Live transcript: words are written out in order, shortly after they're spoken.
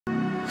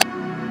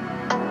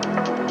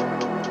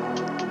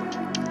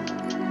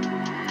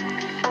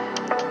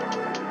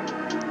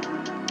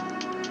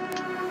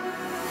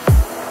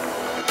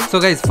So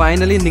guys,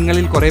 finally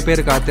നിങ്ങളിൽ കുറേ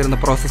പേര് കാത്തിരുന്ന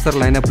പ്രോസസർ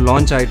ലൈനപ്പ്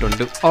ലോഞ്ച്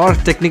ആയിട്ടുണ്ട്. Or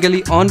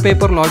technically on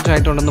paper launch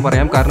ആയിട്ടുണ്ടെന്ന്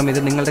പറയാം, കാരണം ഇത്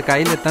നിങ്ങളുടെ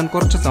കയ്യിൽ എത്താൻ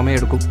കുറച്ച്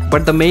സമയമെടുക്കും.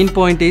 But the main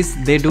point is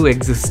they do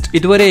exist.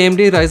 ഇതുവരെ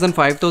AMD Ryzen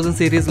 5000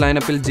 series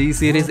ലൈനപ്പിൽ G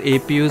series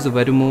APUs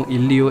വരുമോ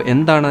ഇല്ലയോ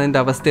എന്താണ്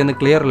അതിന്റെ അവസ്ഥയെന്ന്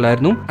ക്ലിയർ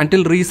അല്ലായിരുന്നു.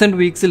 അൺടിൽ റീസെന്റ്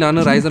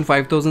വീക്സിലാണ് Ryzen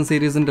 5000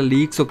 സീരീസിന്റെ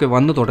ലീക്സ് ഒക്കെ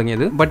വന്നു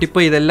തുടങ്ങിയത്. ബട്ട്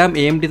ഇപ്പോൾ ഇതെല്ലാം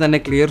AMD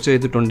തന്നെ ക്ലിയർ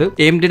ചെയ്തിട്ടുണ്ട്.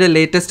 AMDയുടെ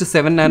latest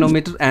 7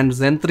 nanometre and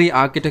Zen 3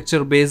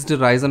 architecture based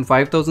Ryzen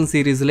 5000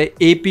 സീരീസിലെ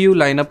APU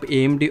lineup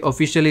AMD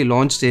officially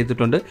launch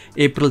ചെയ്തിട്ടുണ്ട്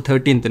April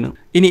 13th.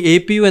 ഇനി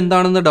APU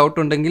എന്താണെന്ന് ഡൗട്ട്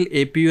ഉണ്ടെങ്കിൽ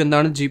APU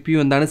എന്താണ്, GPU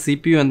എന്താണ്,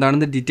 CPU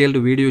എന്താണെന്ന് ഡീറ്റെയിൽഡ്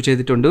വീഡിയോ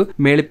ചെയ്തിട്ടുണ്ട്.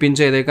 മേളിൽ പിൻ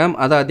ചെയ്തേക്കാം,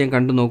 അത് ആദ്യം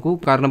കണ്ടു നോക്കൂ.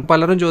 കാരണം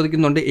പലരും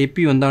ചോദിക്കുന്നുണ്ട്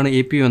APU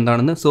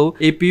എന്താണെന്ന്. So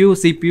APU,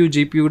 CPU,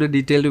 GPUയുടെ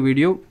detailed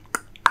video.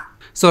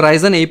 So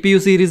Ryzen APU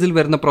സീരീസിൽ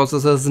വരുന്ന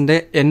പ്രോസസ്സേഴ്സിന്റെ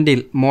എൻഡിൽ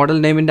മോഡൽ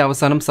നെയിമിന്റെ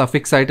അവസാനം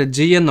സഫിക്സ് ആയിട്ട്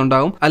G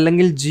എന്നുണ്ടാവും,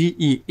 അല്ലെങ്കിൽ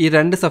GE. ഈ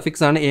രണ്ട്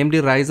സഫിക്സ് ആണ് AMD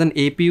Ryzen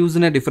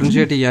APUസിനെ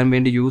ഡിഫറൻഷിയേറ്റ് ചെയ്യാൻ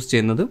വേണ്ടി യൂസ്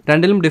ചെയ്യുന്നത്.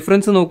 രണ്ടിലും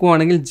ഡിഫറൻസ്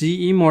നോക്കുവാണെങ്കിൽ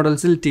GE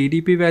മോഡൽസിൽ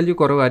TDP വാല്യൂ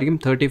കുറവായിരിക്കും,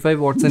 35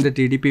 വാട്ട്സിന്റെ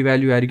TDP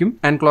വാല്യൂ ആയിരിക്കും,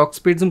 ആൻഡ് ക്ലോക്ക്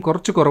സ്പീഡ്സും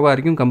കുറച്ച്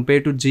കുറവായിരിക്കും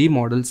compare to G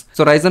models.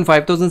 So Ryzen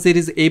 5000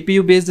 series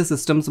APU based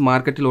systems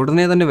മാർക്കറ്റിൽ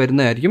ഉടനെ തന്നെ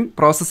വരുന്നതായിരിക്കും.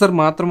 പ്രോസസർ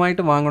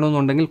മാത്രമായിട്ട്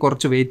വാങ്ങണമെന്നുണ്ടെങ്കിൽ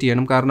കുറച്ച് വെയിറ്റ്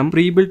ചെയ്യണം, കാരണം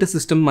പ്രീ ബിൽറ്റ്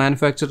സിസ്റ്റം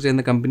മാനുഫാക്ചർ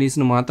ചെയ്യുന്ന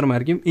കമ്പനീസിന്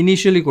മാത്രമായിരിക്കും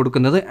ഇനീഷ്യലി കൊടുക്കുന്നത്.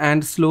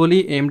 ആൻഡ് സ്ലോലി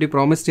AMD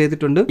പ്രോമിസ്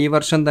ചെയ്തിട്ടുണ്ട് ഈ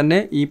വർഷം തന്നെ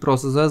ഈ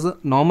പ്രോസസേഴ്സ്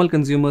നോർമൽ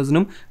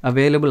കൺസ്യൂമേഴ്സിനും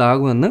അവൈലബിൾ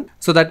ആകുമെന്ന്.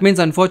 സോ ദാറ്റ്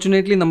മീൻസ്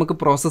അൺഫോർച്ചുനേറ്റ്ലി നമുക്ക്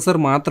പ്രോസസർ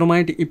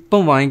മാത്രമായിട്ട്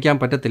ഇപ്പം വാങ്ങിക്കാൻ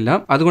പറ്റത്തില്ല.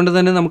 അതുകൊണ്ട്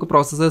തന്നെ നമുക്ക്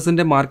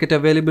പ്രോസസേഴ്സിന്റെ മാർക്കറ്റ്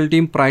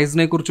അവൈലബിലിറ്റിയും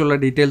പ്രൈസിനെ കുറിച്ചുള്ള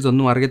ഡീറ്റെയിൽസ്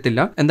ഒന്നും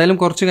അറിയത്തില്ല. എന്തായാലും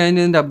കുറച്ച്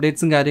കഴിഞ്ഞ് ഇതിന്റെ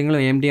അപ്ഡേറ്റ്സും കാര്യങ്ങളും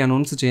AMD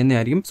അനൗൺസ്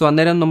ചെയ്യുന്നതായിരിക്കും. സോ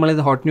അന്നേരം നമ്മൾ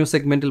ഇത് ഹോട്ട് ന്യൂസ്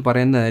സെഗ്മെന്റിൽ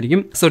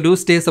പറയുന്നതായിരിക്കും. So do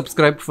stay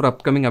subscribed four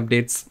upcoming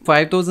updates.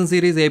 5000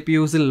 series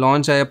APUസിൽ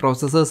launch ആയ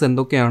പ്രോസസേഴ്സ്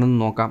എന്തൊക്കെയാണെന്ന്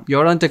നോക്കാം.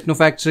 Your on techno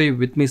factory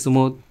with me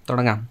Sumod.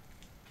 തുടങ്ങാം.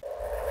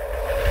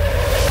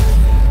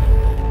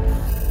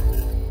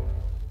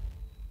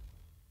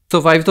 സോ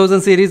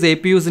 5000 സീരീസ്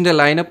APUസിന്റെ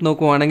ലൈനപ്പ്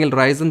നോക്കുവാണെങ്കിൽ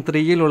Ryzen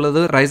 3യിലുള്ളത്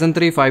Ryzen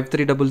 3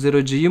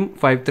 5300Gയും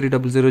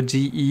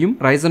 5300GEയും,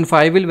 Ryzen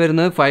 5ൽ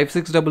വരുന്നത്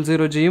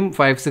 5600Gയും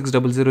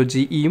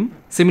 5600GEയും,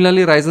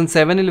 സിമിലർലി Ryzen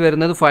 7ൽ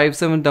വരുന്നത്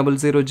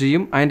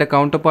 5700Gയും അതിന്റെ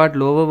കൗണ്ടർ പാർട്ട്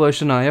ലോവർ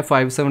വേർഷൻ ആയ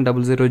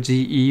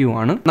 5700GEയും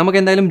ആണ്. നമുക്ക്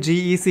എന്തായാലും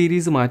GE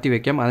സീരീസ് മാറ്റി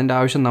വെക്കാം, അതിന്റെ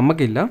ആവശ്യം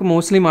നമുക്കില്ല.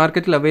 മോസ്റ്റ്ലി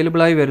മാർക്കറ്റിൽ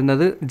അവൈലബിൾ ആയി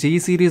വരുന്നത് G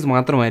സീരീസ്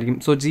മാത്രമായിരിക്കും.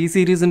 സോ G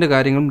സീരീസിന്റെ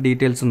കാര്യങ്ങളും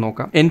ഡീറ്റെയിൽസും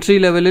നോക്കാം. എൻട്രി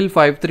ലെവലിൽ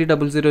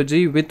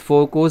 5300G with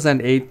 4 course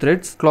and 8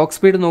 threads. Clock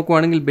speed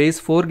നോക്കുവാണെങ്കിൽ ബേസ്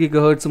 4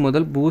 GHz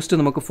മുതൽ ബൂസ്റ്റ്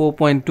നമുക്ക്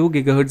 4.2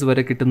 GHz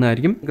വരെ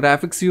കിട്ടുന്നതായിരിക്കും.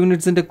 ഗ്രാഫിക്സ്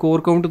യൂണിറ്റ്സിന്റെ കോർ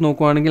കൗണ്ട്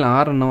നോക്കുവാണെങ്കിൽ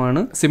 6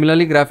 എണ്ണമാണ്.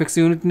 സിമിലർലി ഗ്രാഫിക്സ്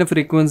യൂണിറ്റിന്റെ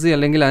ഫ്രീക്വൻസി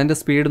അല്ലെങ്കിൽ അതിന്റെ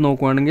സ്പീഡ്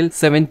നോക്കുവാണെങ്കിൽ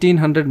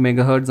 1700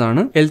 MHz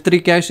ആണ്. L3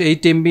 ക്യാഷ്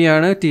 8 MB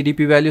ആണ്.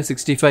 TDP വാല്യൂ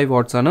 65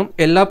 വാട്ട്സ് ആണ്.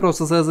 എല്ലാ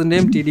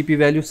പ്രോസസേഴ്സിന്റെയും TDP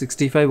വാല്യൂ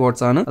 65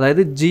 വാട്ട്സ് ആണ്.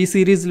 അതായത് G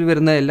സീരീസിൽ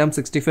വരുന്ന എല്ലാം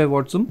 65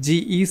 വാട്ട്സും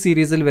GE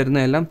സീരീസിൽ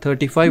വരുന്ന എല്ലാം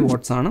 35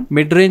 വാട്ട്സ് ആണ്.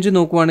 മിഡ് റേഞ്ച്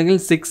നോക്കുവാണെങ്കിൽ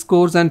 6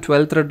 കോർസ് ആൻഡ്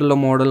 12 ത്രെഡ് ഉള്ള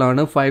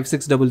മോഡലാണ്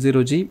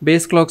 5600G.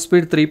 Base clock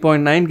speed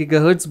 3.9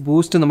 GHz,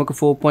 boost നമുക്ക്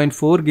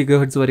 4.4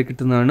 GHz വരെ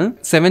കിട്ടുന്നതാണ്.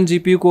 7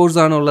 GPU കോർസ്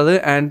ആണ് ഉള്ളത്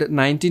ആൻഡ്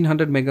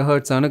 1900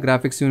 MHz ആണ്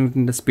ഗ്രാഫിക്സ്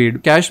യൂണിറ്റിന്റെ സ്പീഡ്.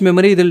 ക്യാഷ്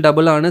മെമ്മറി ഇതിൽ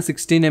ഡബിൾ ആണ്,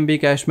 16 MB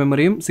ക്യാഷ്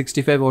മെമ്മറിയും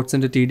 65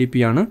 വാട്ട്സിന്റെ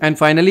TDP ആണ്. ആൻഡ്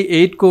ഫൈനലി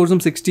 8 കോർസും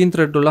 16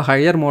 ത്രെഡ് ഉള്ള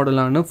ഹയർ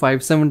മോഡലാണ്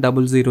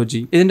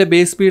 5700G. ഇതിന്റെ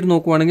ബേസ് സ്പീഡ്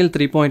നോക്കുവാണെങ്കിൽ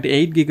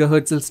 3.8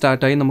 GHz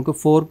സ്റ്റാർട്ടായി നമുക്ക്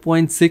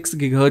 4.6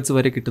 GHz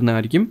വരെ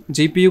കിട്ടുന്നതായിരിക്കും.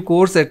 GPU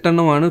കോർസ് 8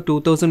 എണ്ണമാണ്,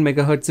 2000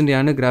 MHz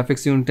ആണ്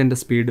ഗ്രാഫിക്സ് യൂണിറ്റിന്റെ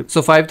സ്പീഡ്. സോ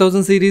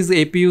 5000 സീരീസ്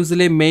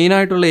APUസിലെ മെയിൻ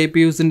ആയിട്ടുള്ള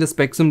APUസിന്റെ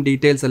സ്പെക്സും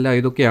ഡീറ്റെയിൽസ് എല്ലാം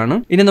ഇതൊക്കെയാണ്.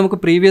 ഇനി നമുക്ക്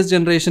പ്രീവിയസ്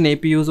ജനറേഷൻ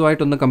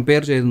APUസുമായിട്ട് ഒന്ന്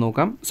കമ്പയർ ചെയ്ത്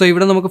നോക്കാം. സോ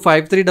ഇവിടെ നമുക്ക്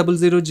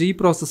 5300G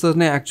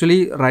പ്രോസസറിനെ actually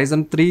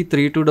Ryzen 3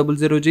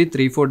 3200G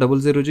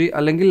 3400G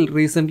അല്ലെങ്കിൽ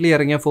റീസെന്റ്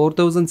ഇറങ്ങിയ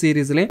 4000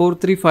 സീരീസിലെ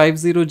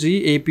 4350G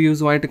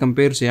APUസുമായിട്ട്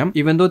കമ്പയർ ചെയ്യാം.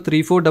 ഇവൻ ദോ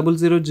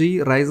 3400G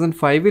Ryzen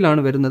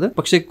 5ലാണ് വരുന്നത്,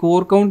 പക്ഷേ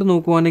കോർ കൗണ്ട്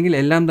നോക്കുവാണെങ്കിൽ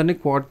എല്ലാം തന്നെ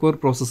ക്വാഡ് കോർ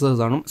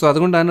പ്രോസസേഴ്സ് ആണ്. സോ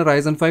അതുകൊണ്ടാണ്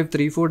Ryzen 5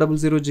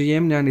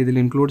 3400Gയും ഞാൻ ഇതിൽ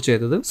ഇൻക്ലൂഡ്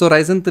ചെയ്തത്. So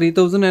Ryzen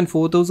 3000 and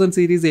 4000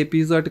 series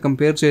APUസുമായിട്ട്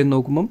compare ചെയ്ത്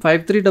നോക്കുമ്പോൾ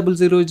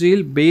 5300Gയിൽ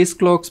ബേസ്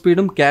ക്ലോക്ക്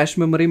സ്പീഡും ക്യാഷ്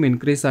മെമ്മറിയും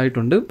ഇൻക്രീസ്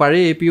ആയിട്ടുണ്ട്.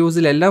 പഴയ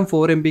APUസിൽ എല്ലാം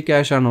 4 MB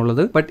ക്യാഷ്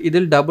ആണുള്ളത്, ബട്ട്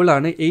ഇതിൽ ഡബിൾ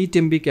ആണ്, 8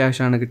 MB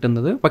ക്യാഷ് ആണ്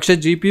കിട്ടുന്നത്. പക്ഷേ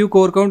GPU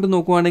കോർ കൗണ്ട്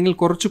നോക്കുവാണെങ്കിൽ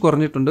കുറച്ച്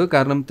കുറഞ്ഞിട്ടുണ്ട്,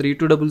 കാരണം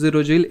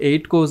 3200Gയിൽ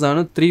 8 കോഴ്സ്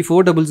ആണ്,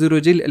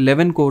 3400Gയിൽ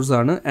 11 കോഴ്സ്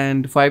ആണ്,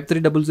 ആൻഡ്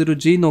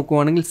 5300G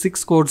നോക്കുവാണെങ്കിൽ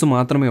 6 കോഴ്സ്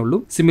മാത്രമേ ഉള്ളൂ.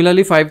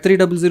 സിമിലർലി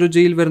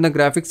 5300Gയിൽ വരുന്ന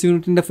ഗ്രാഫിക്സ്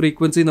യൂണിറ്റിന്റെ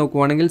ഫ്രീക്വൻസി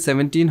നോക്കുവാണെങ്കിൽ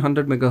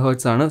 1700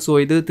 MHz ആണ്. സോ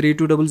ഇത്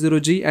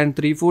 3200G ആൻഡ്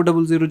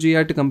 3400G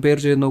ആയിട്ട് കമ്പയർ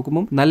ചെയ്ത്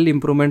നോക്കുമ്പോൾ നല്ല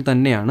ഇംപ്രൂവ്മെന്റ്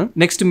തന്നെയാണ്.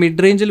 നെക്സ്റ്റ്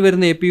മിഡ് റേഞ്ചിൽ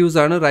വരുന്ന APUs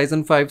ആണ്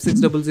Ryzen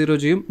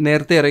 5600Gയും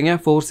നേരത്തെ ഇറങ്ങിയ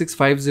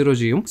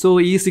 4650Gയും. സോ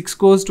ഈ 6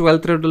 കോഴ്സ് 12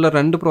 ത്രെഡ് ഉള്ള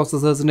രണ്ട്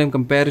പ്രോസസേഴ്സിന്റെയും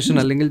കമ്പാരിഷൻ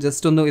അല്ലെങ്കിൽ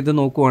ജസ്റ്റ് ഒന്ന് ഇത്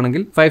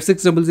നോക്കുവാണെങ്കിൽ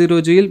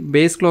 5600Gയിൽ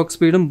ബേസ് ക്ലോക്ക്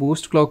സ്പീഡും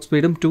ബൂസ്റ്റ് ക്ലോക്ക്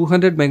സ്പീഡും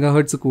 200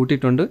 MHz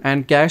കൂട്ടിയിട്ടുണ്ട്.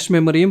 ആൻഡ് ക്യാഷ്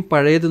മെമ്മറിയും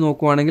പഴയത്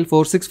നോക്കുവാണെങ്കിൽ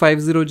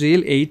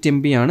 4650Gയിൽ 8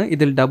 MB ആണ്,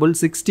 ഇതിൽ ഡബിൾ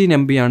 16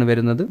 MB ആണ്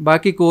വരുന്നത്.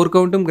 ബാക്കി കോർ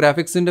കൗണ്ടും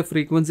ഗ്രാഫിക്സിന്റെ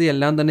ഫ്രീക്വൻസി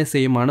എല്ലാം തന്നെ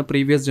സെയിം ആണ്.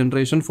 പ്രീവിയസ്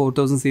ജനറേഷൻ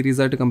 4000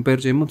 സീരീസ് ആയിട്ട് കമ്പയർ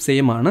ചെയ്യുമ്പോൾ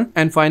സെയിം ആണ്.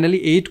 ആൻഡ്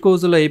ഫൈനലി 8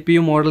 കോഴ്സ് ഉള്ള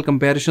APU മോഡൽ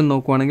കമ്പാരിഷൻ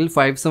നോക്കുവാണെങ്കിൽ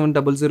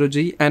 5700G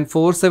ആൻഡ്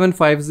 4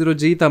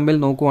 4750G തമ്മിൽ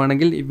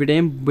നോക്കുവാണെങ്കിൽ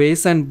ഇവിടെയും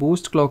ബേസ് ആൻഡ്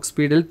ബൂസ്റ്റ് ക്ലോക്ക്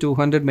സ്പീഡിൽ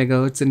 200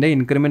 MHz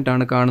ഇൻക്രിമെന്റ്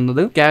ആണ്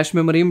കാണുന്നത്. ക്യാഷ്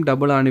മെമ്മറിയും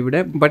ഡബിൾ ആണ്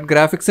ഇവിടെ. ബട്ട്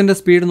ഗ്രാഫിക്സിന്റെ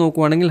സ്പീഡ്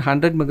നോക്കുവാണെങ്കിൽ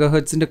 100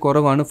 MHz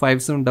കുറവാണ്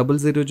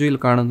 5700G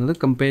കാണുന്നത്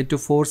compare to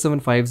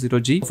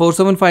 4750G.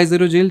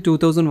 4750G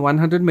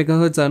 2100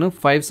 MHz ആണ്,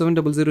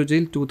 5700G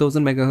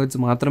 2000 MHz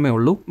മാത്രമേ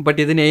ഉള്ളൂ. ബട്ട്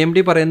ഇതിന് AMD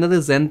പറയുന്നത്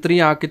Zen 3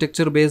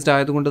 ആർക്കിടെക്ചർ ബേസ്ഡ്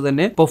ആയതുകൊണ്ട്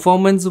തന്നെ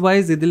പെർഫോമൻസ്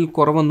വൈസ് ഇതിൽ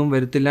കുറവൊന്നും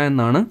വരുത്തില്ല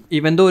എന്നാണ്.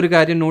 ഇവന്റെ ഒരു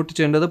കാര്യം നോട്ട്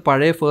ചെയ്യേണ്ടത്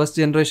പഴയ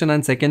first generation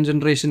and second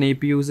generation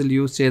APUസിൽ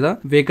use ചെയ്ത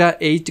Vega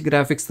 8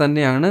 ഗ്രാഫിക്സ്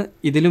തന്നെയാണ്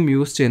ഇതിലും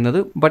യൂസ് ചെയ്യുന്നത്.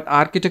 But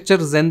architecture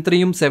Zen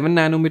 3യും 7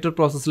 nanometre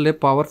പ്രോസസ്സിലെ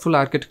powerful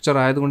architecture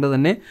ആയതുകൊണ്ട്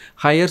തന്നെ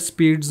ഹയർ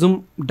സ്പീഡ്സും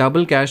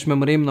ഡബിൾ ക്യാഷ്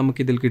മെമ്മറിയും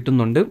നമുക്ക് ഇതിൽ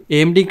കിട്ടുന്നുണ്ട്.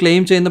 AMD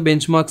ക്ലെയിം ചെയ്യുന്ന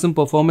ബെഞ്ച് മാർക്സും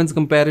പെർഫോമൻസ്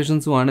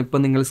കമ്പാരിസൺസും ആണ് ഇപ്പൊ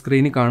നിങ്ങൾ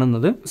സ്ക്രീനിൽ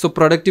കാണുന്നത്. സോ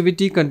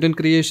പ്രൊഡക്ടിവിറ്റി കണ്ടന്റ്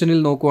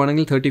ക്രിയേഷനിൽ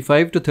നോക്കുവാണെങ്കിൽ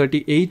 35 to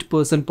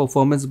 38%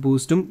 performance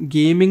ബൂസ്റ്റും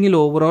ഗെയിമിംഗിൽ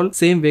overall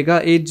same Vega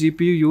 8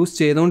 GPU use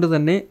ചെയ്തുകൊണ്ട്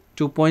തന്നെ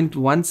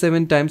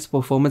 2.17 times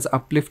പെർഫോമൻസ്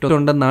അപ്ലിഫ്റ്റ്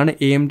ഉണ്ടെന്നാണ്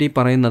AMD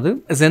പറയുന്നത്.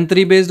 Zen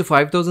 3 based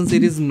 5000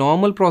 series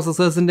normal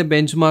പ്രോസസേഴ്സിന്റെ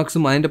bench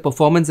മാർക്സും അതിന്റെ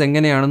പെർഫോമൻസ്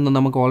എങ്ങനെയാണെന്ന്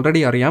നമുക്ക്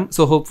ഓൾറെഡി അറിയാം.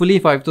 സോ ഹോപ്പ്ഫുള്ളി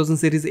 5000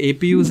 സീരീസ്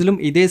APUസിലും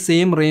ഇതേ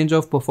സെയിം റേഞ്ച്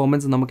ഓഫ്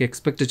പെർഫോമൻസ് നമുക്ക്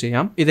എക്സ്പെക്ട്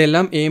ചെയ്യാം.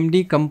 ഇതെല്ലാം AMD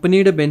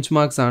കമ്പനിയുടെ ബെഞ്ച്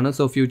മാർക്സ് ആണ്.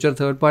 So future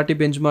third party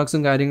bench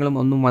മാർക്സും കാര്യങ്ങളും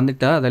ഒന്നും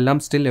വന്നിട്ട് അതെല്ലാം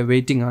സ്റ്റിൽ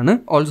വെയിറ്റിംഗ് ആണ്.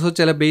 ഓൾസോ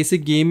ചില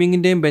ബേസിക്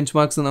ഗെയിമിംഗിന്റെയും ബെഞ്ച്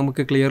മാർക്സ്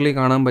നമുക്ക് ക്ലിയർലി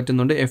കാണാൻ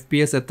പറ്റുന്നുണ്ട്.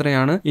 FPS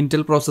എത്രയാണ്,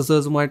 ഇന്റൽ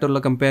പ്രോസസേഴ്സുമായിട്ടുള്ള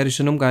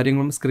കമ്പാരിസണും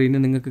കാര്യങ്ങളും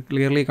സ്ക്രീനിൽ നിങ്ങൾക്ക്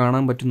ക്ലിയർലി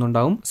കാണാൻ പറ്റുന്നുണ്ട്.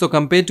 So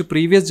compared to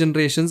previous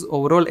generations,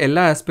 overall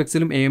എല്ലാ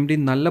ആസ്പെക്ട്സിലും AMD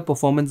നല്ല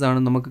പെർഫോമൻസ് ആണ്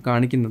നമുക്ക്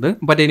കാണിക്കുന്നത്.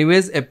 ബട്ട്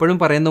എനിവേസ് എപ്പോഴും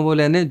പറയുന്ന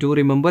പോലെ തന്നെ ഡു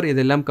റിമെമ്പർ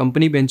ഇതെല്ലാം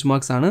കമ്പനി ബെഞ്ച്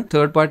മാർക്സ് ആണ്.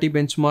 തേർഡ് പാർട്ടി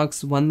ബെഞ്ച്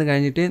മാർക്സ് വന്നു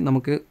കഴിഞ്ഞിട്ട്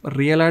നമുക്ക്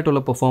റിയൽ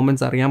ആയിട്ടുള്ള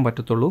പെർഫോമൻസ് അറിയാൻ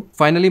പറ്റത്തുള്ളൂ.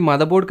 ഫൈനലി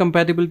മദർ ബോർഡ്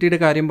കമ്പാറ്റബിലിറ്റിയുടെ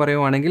കാര്യം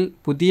പറയുവാണെങ്കിൽ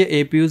പുതിയ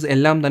APUs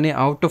എല്ലാം തന്നെ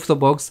out of the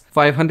box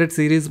 500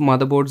 series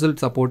mother ബോർഡ്സിൽ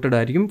supported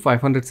ആയിരിക്കും.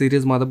 500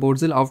 series mother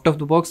ബോർഡ്സിൽ out of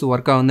the box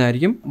work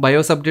ആവുന്നതായിരിക്കും.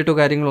 BIOS അപ്ഡേറ്റോ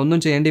കാര്യങ്ങളോ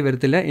ഒന്നും ചെയ്യേണ്ടി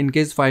വരത്തില്ല. ഇൻ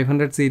കേസ്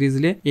 500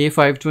 സീരീസിലെ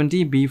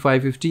A520,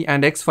 B550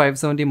 and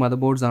X570 mother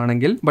boards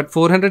ആണെങ്കിൽ. ബട്ട്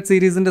 400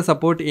 സീരീസിന്റെ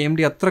സപ്പോർട്ട്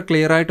AMD അത്ര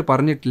ക്ലിയർ ആയിട്ട്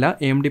പറഞ്ഞിട്ടില്ല.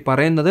 AMD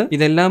പറയുന്നത്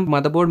ഇതെല്ലാം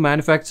മദർ ബോർഡ്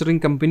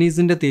മാനുഫാക്ചറിംഗ്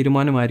കമ്പനീസിന്റെ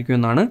തീരുമാനമായിരിക്കും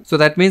എന്നാണ്. So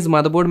that means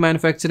mother board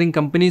manufacturing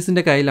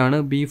കമ്പനീസിന്റെ കയ്യിലാണ്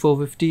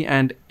B450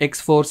 and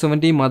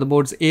X470 mother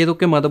boards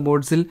ഏതൊക്കെ മദർ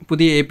ബോർഡ്സിൽ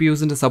പുതിയ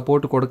APUസിന്റെ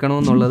support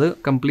കൊടുക്കണമെന്നുള്ളത്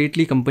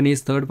completely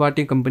companies third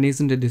party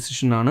കമ്പനീസിന്റെ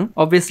decision ആണ്.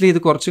 ഒബ്വിയസ്ലി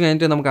ഇത് കുറച്ച്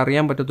കഴിഞ്ഞിട്ട് നമുക്ക്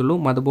അറിയാൻ പറ്റത്തുള്ളൂ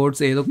മദർ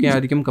ബോർഡ്സ്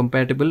ഏതൊക്കെയായിരിക്കും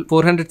കമ്പാറ്റബിൾ.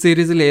 400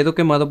 സീരീസിൽ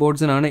ഏതൊക്കെ മദർ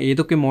ബോർഡ്സിനാണ്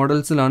ഏതൊക്കെ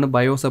മോഡൽസിലാണ്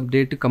ബയോസ്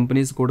അപ്ഡേറ്റ്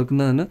കമ്പനീസ്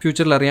കൊടുക്കുന്നതെന്ന്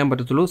ഫ്യൂച്ചറിൽ അറിയാൻ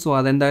പറ്റത്തുള്ളൂ. സോ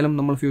അതെന്തായാലും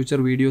നമ്മൾ ഫ്യൂച്ചർ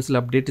വീഡിയോസിൽ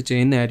അപ്ഡേറ്റ്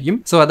ചെയ്യുന്നതായിരിക്കും.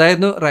 സോ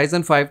അതായിരുന്നു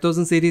Ryzen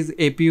 5000 series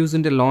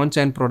APUസിന്റെ launch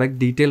and product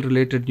detail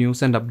related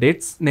news and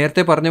updates.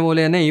 നേരത്തെ പറഞ്ഞ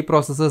പോലെ തന്നെ ഈ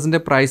പ്രോസസേഴ്സിന്റെ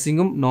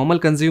പ്രൈസിംഗും നോർമൽ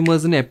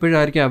കൺസ്യൂമേഴ്സിന്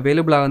എപ്പോഴായിരിക്കും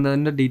അവൈലബിൾ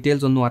ആകുന്നതിന്റെ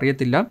ഡീറ്റെയിൽസ് ഒന്നും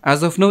അറിയത്തില്ല.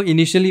 As of no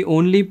initially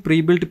only pre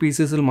build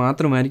പീസസിൽ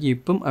മാത്രമായിരിക്കും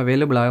ഇപ്പം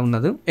അവൈലബിൾ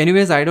ആകുന്നത്.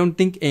 Anyways I don't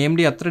think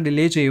AMD അത്ര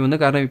ഡിലേ ചെയ്യുമെന്ന്.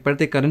 കാരണം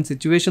ഇപ്പോഴത്തെ കറന്റ്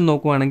സിറ്റുവേഷൻ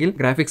നോക്കുവാണെങ്കിൽ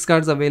ഗ്രാഫിക്സ്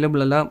കാർഡ്സ്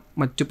അവൈലബിൾ അല്ല,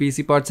 മറ്റു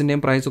PC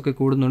പാർട്സിന്റെയും പ്രൈസ് ഒക്കെ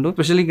കൂടുന്നുണ്ട്.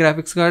 Specially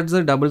graphics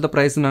cards double the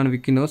പ്രൈസിനാണ്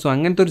വിൽക്കുന്നത്. സോ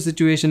അങ്ങനത്തെ ഒരു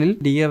സിറ്റുവേഷനിൽ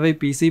DIY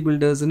PC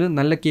ബിൽഡേഴ്സിന്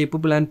നല്ല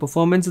കേപ്പബിൾ ആൻഡ്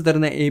പെർഫോമൻസ്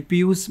തരുന്ന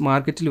APUs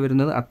മാർക്കറ്റിൽ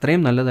വരുന്നത്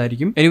അത്രയും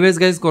നല്ലതായിരിക്കും. എനിവേസ്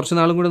ഗൈസ് കുറച്ച്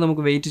നാളും കൂടെ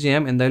നമുക്ക് വെയിറ്റ്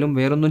ചെയ്യാം. എന്തായാലും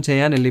വേറൊന്നും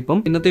ചെയ്യാനില്ല ഇപ്പം.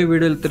 ഇന്നത്തെ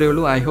വീഡിയോയിൽ ഇത്രയേ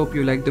ഉള്ളൂ. I hope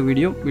you like the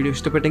video. Video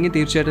ഇഷ്ടപ്പെട്ടെങ്കിൽ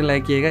തീർച്ചയായിട്ടും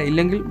ലൈക്ക് ചെയ്യുക,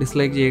 ഇല്ലെങ്കിൽ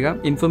ഡിസ്ലൈക്ക് ചെയ്യുക.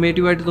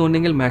 ഇൻഫോർമേറ്റീവ് ആയിട്ട്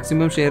തോന്നുന്നെങ്കിൽ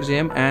മാക്സിമം ഷെയർ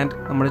ചെയ്യാം. ആൻഡ്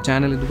നമ്മുടെ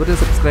ചാനൽ ഇതുവരെ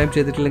സബ്സ്ക്രൈബ്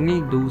ചെയ്തിട്ടില്ലെങ്കിൽ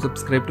do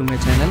subscribe to my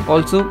channel.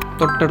 Also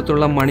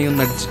തൊട്ടടുത്തുള്ള മണി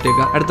ഒന്ന്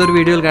അടിച്ചിട്ടേക്കുക. അടുത്തൊരു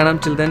വീഡിയോയിൽ കാണാം.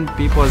 Till then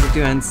B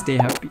positive and stay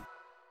happy.